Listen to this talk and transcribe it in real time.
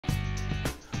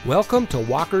Welcome to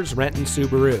Walker's Renton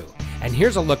Subaru, and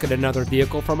here's a look at another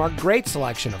vehicle from our great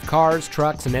selection of cars,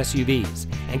 trucks, and SUVs,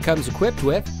 and comes equipped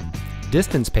with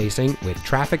distance pacing with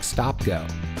traffic stop go,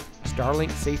 Starlink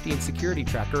safety and security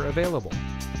tracker available,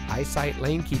 eyesight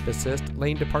lane keep assist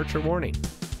lane departure warning,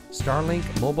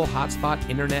 Starlink mobile hotspot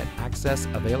internet access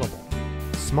available,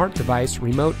 smart device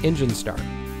remote engine start,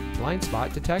 blind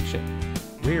spot detection,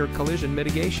 rear collision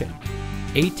mitigation,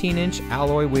 18-inch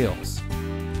alloy wheels,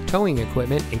 towing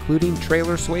equipment including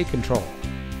trailer sway control,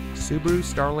 Subaru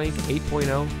Starlink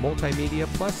 8.0 Multimedia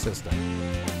Plus system.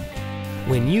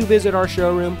 When you visit our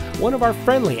showroom, one of our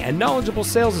friendly and knowledgeable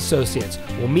sales associates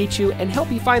will meet you and help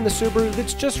you find the Subaru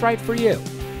that's just right for you.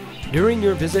 During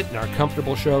your visit in our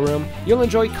comfortable showroom, you'll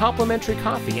enjoy complimentary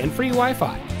coffee and free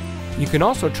Wi-Fi. You can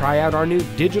also try out our new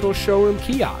digital showroom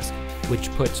kiosk,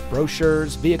 which puts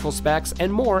brochures, vehicle specs,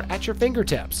 and more at your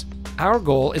fingertips. Our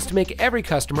goal is to make every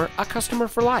customer a customer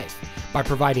for life by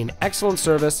providing excellent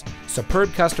service,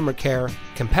 superb customer care,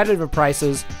 competitive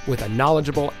prices, with a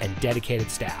knowledgeable and dedicated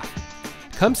staff.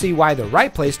 Come see why the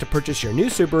right place to purchase your new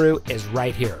Subaru is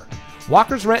right here.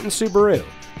 Walker's Renton Subaru.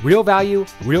 Real value,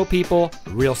 real people,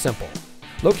 real simple.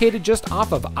 Located just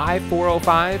off of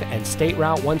I-405 and State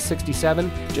Route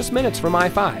 167, just minutes from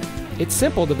I-5. It's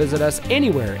simple to visit us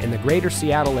anywhere in the greater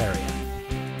Seattle area.